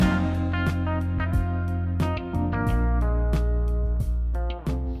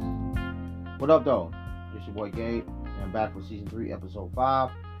What up, though? It's your boy Gabe, and I'm back for season 3, episode 5.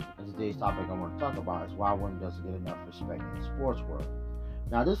 And today's topic I want to talk about is why women doesn't get enough respect in the sports world.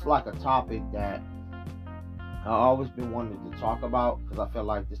 Now, this is like a topic that I've always been wanting to talk about because I feel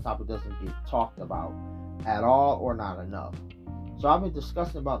like this topic doesn't get talked about at all or not enough. So I've been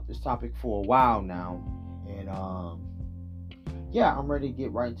discussing about this topic for a while now, and I'm ready to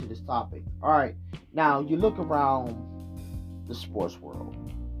get right into this topic. All right, now you look around the sports world,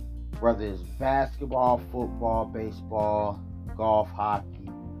 whether it's basketball, football, baseball, golf,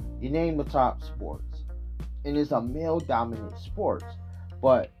 hockey, you name the top sports, and it's a male-dominant sports.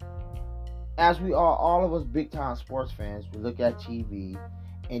 But as we are, all of us big-time sports fans, we look at TV,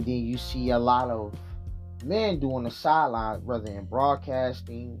 and then you see a lot of men doing the sideline, whether in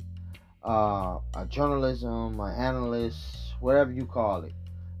broadcasting, a journalism, an analyst, whatever you call it,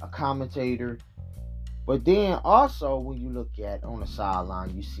 a commentator. But then also when you look at on the sideline,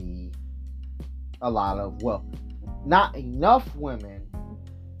 you see a lot of, not enough women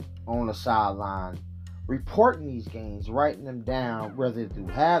on the sideline reporting these games, writing them down, whether through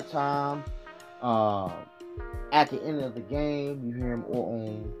halftime, at the end of the game, you hear them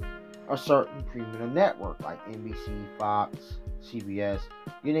on a certain premium network like NBC, Fox, CBS,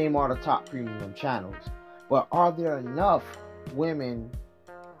 you name all the top premium channels. But are there enough women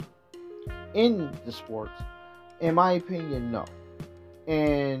in the sports? In my opinion, no.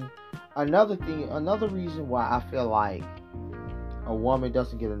 And another reason why I feel like a woman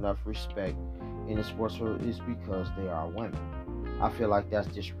doesn't get enough respect in the sports world is because they are women. I feel like that's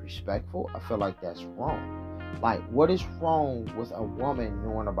disrespectful. I feel like that's wrong. Like, what is wrong with a woman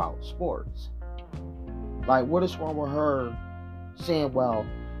knowing about sports? Like, what is wrong with her saying, well,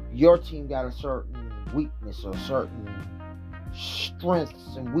 your team got a certain weakness or certain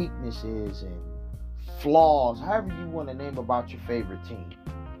strengths and weaknesses and flaws, however you want to name about your favorite team.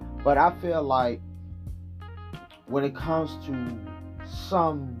 But I feel like when it comes to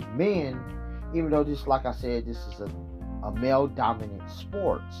some men, even though this, like I said, this is a male-dominant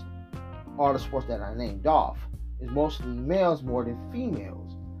sports, all the sports that I named off is mostly males more than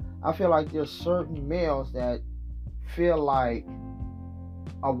females. I feel like there's certain males that feel like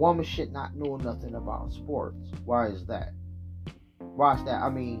a woman should not know nothing about sports. Why is that? I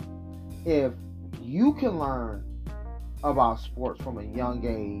mean, if you can learn about sports from a young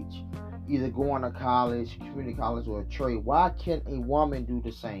age, either going to college, community college, or a trade, why can't a woman do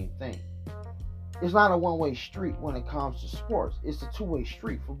the same thing? It's not a one-way street when it comes to sports. It's a two-way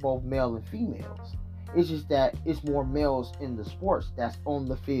street for both male and females. It's just that it's more males in the sports that's on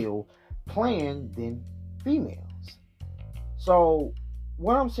the field playing than females. So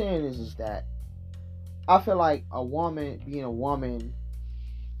what I'm saying is that I feel like a woman, being a woman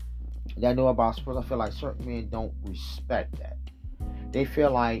that know about sports, I feel like certain men don't respect that. They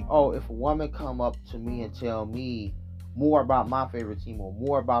feel like, oh, if a woman come up to me and tell me more about my favorite team or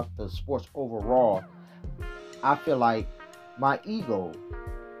more about the sports overall, I feel like my ego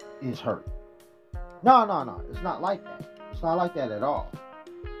is hurt. No. It's not like that. It's not like that at all.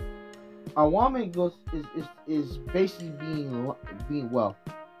 A woman is basically being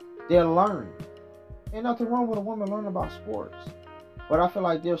they're learning. Ain't nothing wrong with a woman learning about sports. But I feel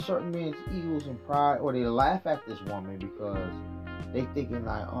like there's certain men's egos and pride, or they laugh at this woman because they thinking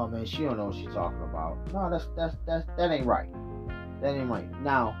like, oh man, she don't know what she's talking about. No, that ain't right. That ain't right.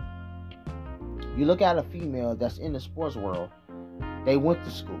 Now, you look at a female that's in the sports world. They went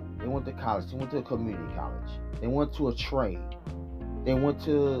to school. They went to college. They went to a community college. They went to a trade. They went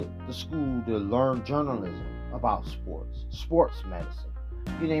to the school to learn journalism about sports medicine.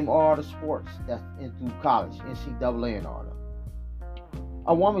 You name all the sports that's in through college, NCAA and all them.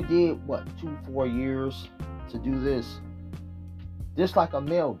 A woman did 2-4 years to do this, just like a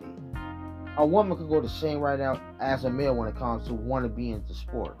male did. A woman could go the same right now as a male when it comes to want to be into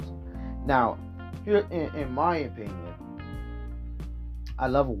sports. Now, here in my opinion, I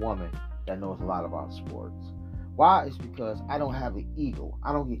love a woman that knows a lot about sports. Why? It's because I don't have an ego.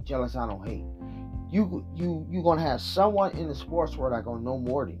 I don't get jealous. I don't hate. You gonna have someone in the sports world that gonna know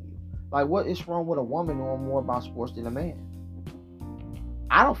more than you. Like, what is wrong with a woman knowing more about sports than a man?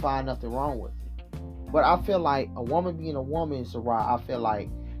 I don't find nothing wrong with it. But I feel like a woman being a woman is why I feel like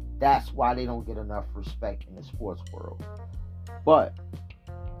that's why they don't get enough respect in the sports world. But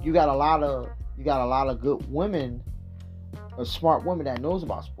you got a lot of good women, or smart women that knows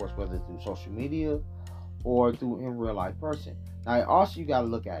about sports, whether through social media or through in real life person. Now also you gotta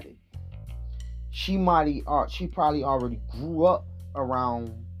look at it. She probably already grew up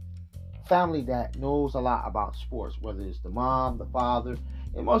around family that knows a lot about sports, whether it's the mom, the father.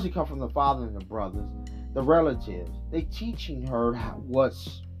 It mostly comes from the father and the brothers, the relatives. They teaching her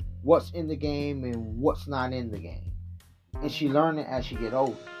what's what's in the game and what's not in the game. And she learned it as she get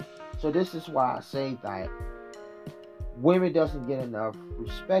older. So this is why I say that women doesn't get enough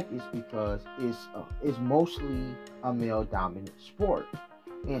respect is because it's mostly a male dominant sport.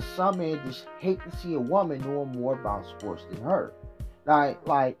 And some men just hate to see a woman knowing more about sports than her.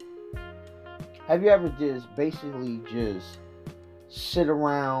 Like have you ever just basically just sit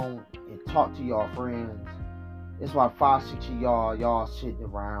around and talk to y'all friends? It's like 5, 6 of y'all sitting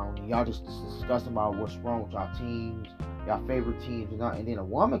around and y'all just discussing about what's wrong with y'all teams, y'all favorite teams, and then a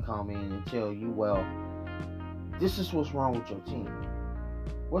woman come in and tell you, well, this is what's wrong with your team.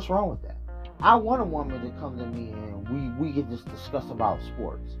 What's wrong with that? I want a woman to come to me and we can just discuss about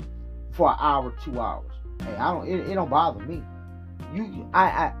sports for an hour, 2 hours. Hey, it don't bother me.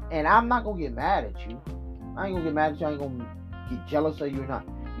 And I'm not gonna get mad at you. I ain't gonna get mad at you. I ain't gonna get jealous of you or not.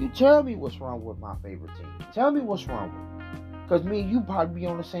 You tell me what's wrong with my favorite team. Tell me what's wrong with it. Because me and you probably be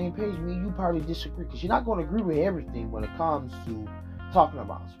on the same page. Me and you probably disagree. Because you're not going to agree with everything when it comes to talking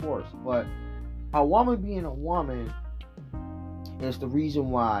about sports. But a woman being a woman is the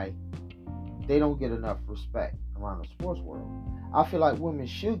reason why they don't get enough respect around the sports world. I feel like women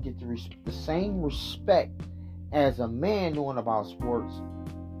should get the same respect as a man knowing about sports.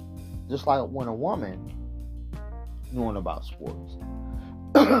 Just like when a woman knowing about sports.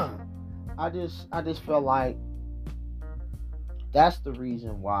 I just feel like that's the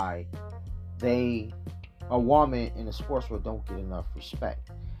reason why a woman in the sports world don't get enough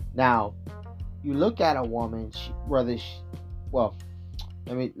respect. Now, you look at a woman, let me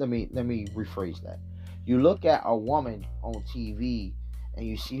rephrase that. You look at a woman on TV and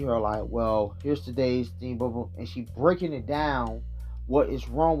you see her like, well, here's today's team, blah, blah, and she breaking it down, what is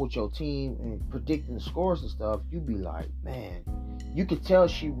wrong with your team and predicting the scores and stuff. You be like, man, you could tell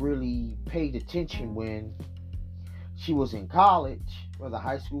she really paid attention when she was in college, whether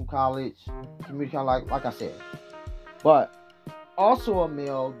high school, college, community college, like I said. But also a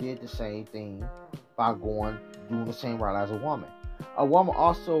male did the same thing by doing the same route as a woman. A woman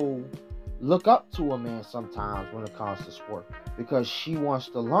also look up to a man sometimes when it comes to sport because she wants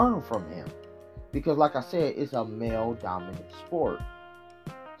to learn from him. Because like I said, it's a male dominant sport.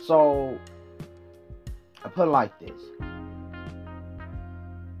 So I put it like this.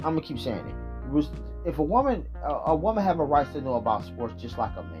 I'm gonna keep saying it. If a woman have a right to know about sports just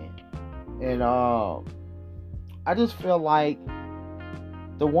like a man, and I just feel like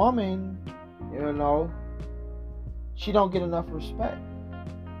the woman, she don't get enough respect.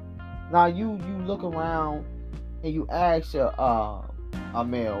 Now you look around and you ask a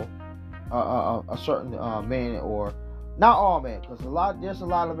male, a certain man, or not all men, because there's a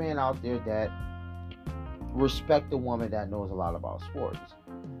lot of men out there that respect a woman that knows a lot about sports.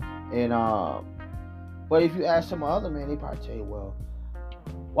 And but if you ask some other men, they probably tell you, well,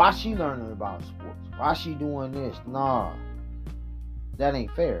 why she learning about sports? Why she doing this? Nah, that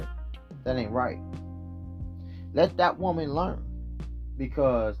ain't fair. That ain't right. Let that woman learn.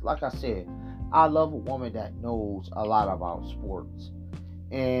 Because, like I said, I love a woman that knows a lot about sports.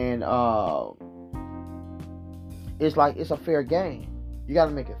 And it's a fair game. You got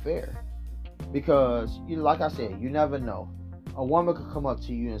to make it fair. Because, like I said, you never know. A woman could come up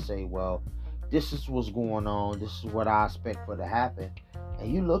to you and say, well, this is what's going on. This is what I expect for to happen.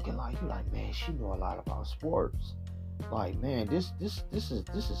 And you looking like, you're like, man, she know a lot about sports. Like, man, this is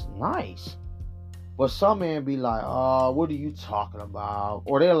nice. But some men be like, oh, what are you talking about?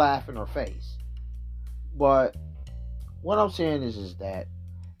 Or they're laughing in her face. But what I'm saying is that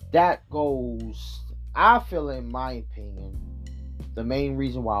goes, I feel, in my opinion, the main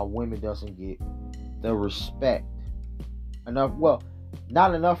reason why women doesn't get the respect enough, well,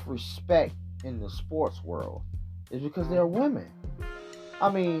 not enough respect in the sports world, is because they're women.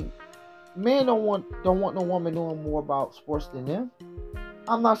 I mean, men don't want no woman knowing more about sports than them.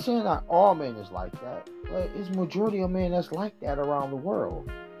 I'm not saying that all men is like that, but it's majority of men that's like that around the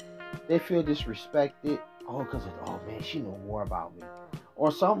world. They feel disrespected. Because man, she know more about me.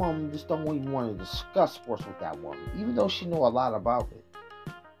 Or some of them just don't even want to discuss sports with that woman, even though she know a lot about it.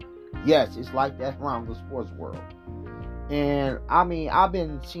 Yes, it's like that around the sports world. And I mean, I've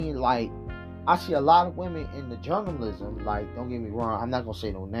been seeing, I see a lot of women in the journalism, don't get me wrong, I'm not going to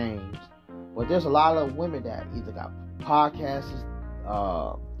say no names, but there's a lot of women that either got podcasts,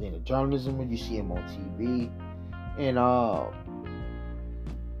 in the journalism, when you see them on TV, and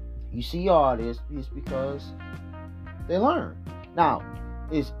you see all this is because they learn. Now,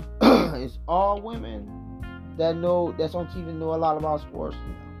 is all women that's on TV know a lot about sports?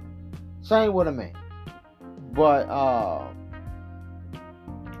 No. Same with a man. But I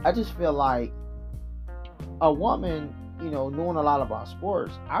just feel like a woman knowing a lot about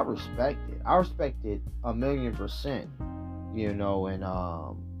sports, I respect it. I respect it 1,000,000%. And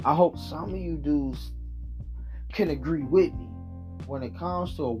I hope some of you dudes can agree with me when it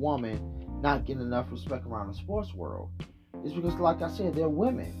comes to a woman not getting enough respect around the sports world. It's because, like I said, they're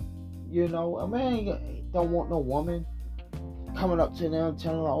women. A man don't want no woman coming up to them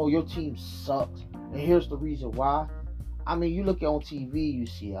telling them, "Oh, your team sucks, and here's the reason why." I mean, you look on TV, you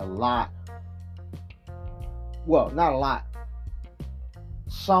see a lot. Well, not a lot.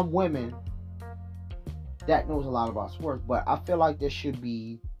 Some women that knows a lot about sports, but I feel like there should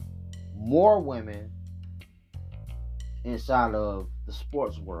be more women inside of the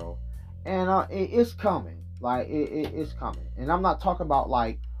sports world, and it's coming. Like it's coming, and I'm not talking about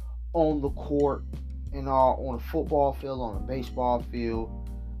like on the court and all, on the football field, on the baseball field.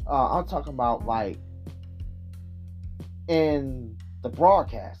 I'm talking about like in the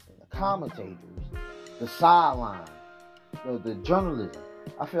broadcasting, the commentators, the sideline, the journalism.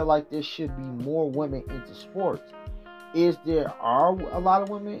 I feel like there should be more women into sports. There are a lot of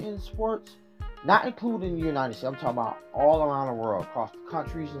women in sports, not including the United States. I'm talking about all around the world, across the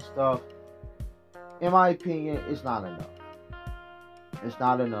countries and stuff. In my opinion, it's not enough. It's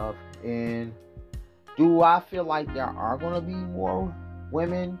not enough. And do I feel like there are going to be more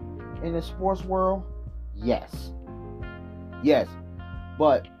women in the sports world? Yes. Yes.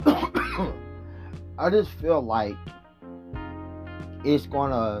 But I just feel like it's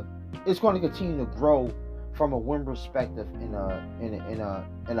gonna continue to grow from a women perspective in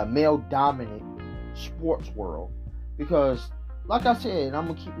a male dominant sports world, because like I said, and I'm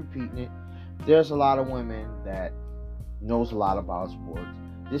gonna keep repeating it, there's a lot of women that knows a lot about sports.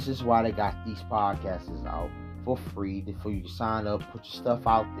 This is why they got these podcasts out for free, for you to sign up, put your stuff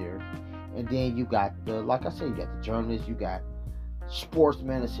out there. And then you got like I said, you got the journalists, you got sports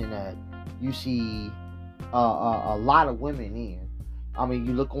medicine that you see a lot of women in. I mean,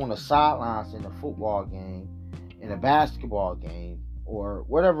 you look on the sidelines in a football game, in a basketball game, or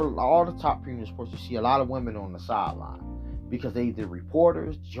whatever, all the top premium sports, you see a lot of women on the sideline because they either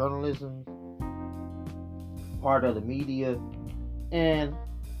reporters, journalism, part of the media, and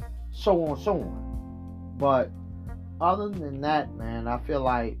so on. But other than that, man, I feel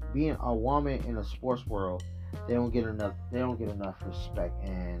like being a woman in the sports world, they don't get enough respect.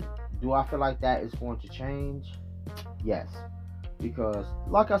 And do I feel like that is going to change? Yes. Because,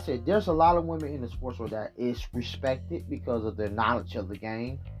 like I said, there's a lot of women in the sports world that is respected because of their knowledge of the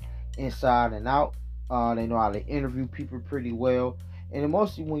game, inside and out. They know how to interview people pretty well. And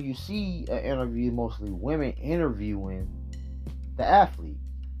mostly when you see an interview, mostly women interviewing the athlete.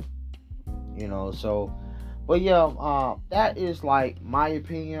 So, but yeah, that is like my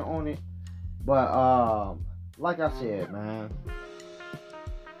opinion on it. But, like I said, man,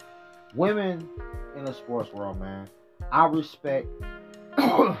 women in the sports world, man, I respect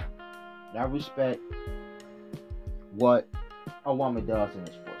what a woman does in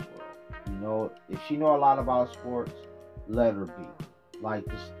the sports world. If she know a lot about sports, let her be. Like,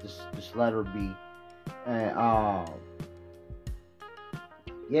 just let her be. And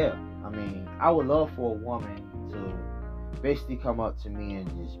yeah, I mean, I would love for a woman to basically come up to me and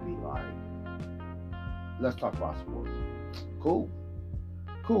just be like, let's talk about sports. Cool,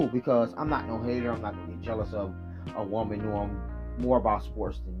 because I'm not no hater. I'm not gonna get jealous of a woman knowing more about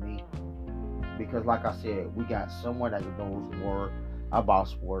sports than me, because like I said, we got someone that knows more about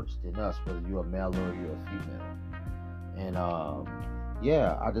sports than us, whether you're a male or you're a female. And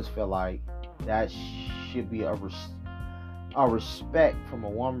yeah, I just feel like that should be a respect from a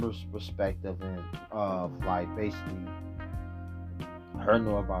woman's perspective, and of like basically her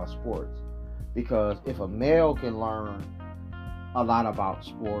know about sports. Because if a male can learn a lot about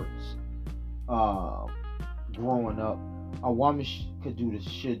sports growing up, a woman could do this,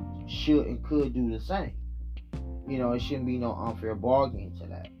 should and could do the same. It shouldn't be no unfair ball game to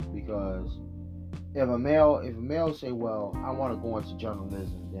that. Because if a male say, well, I want to go into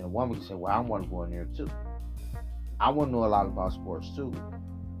journalism, then a woman can say, well, I want to go in there too. I want to know a lot about sports too.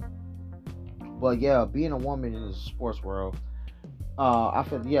 But yeah, being a woman in the sports world, I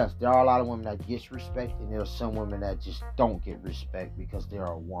feel, yes, there are a lot of women that get respect, and there are some women that just don't get respect because they're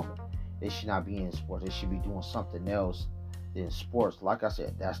a woman. They should not be in sports. They should be doing something else than sports. Like I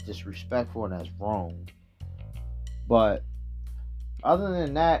said, that's disrespectful and that's wrong. But other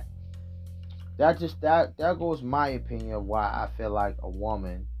than that, that goes my opinion of why I feel like a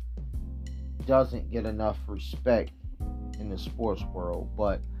woman doesn't get enough respect in the sports world.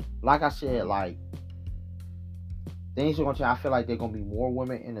 But like I said, like, things are going to change. I feel like there are going to be more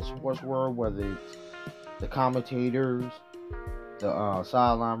women in the sports world, whether it's the commentators, the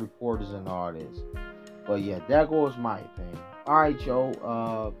sideline reporters, and all this. But yeah, that goes my opinion. Alright,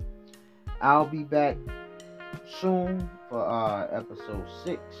 yo. I'll be back soon for episode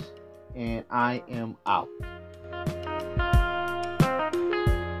 6. And I am out.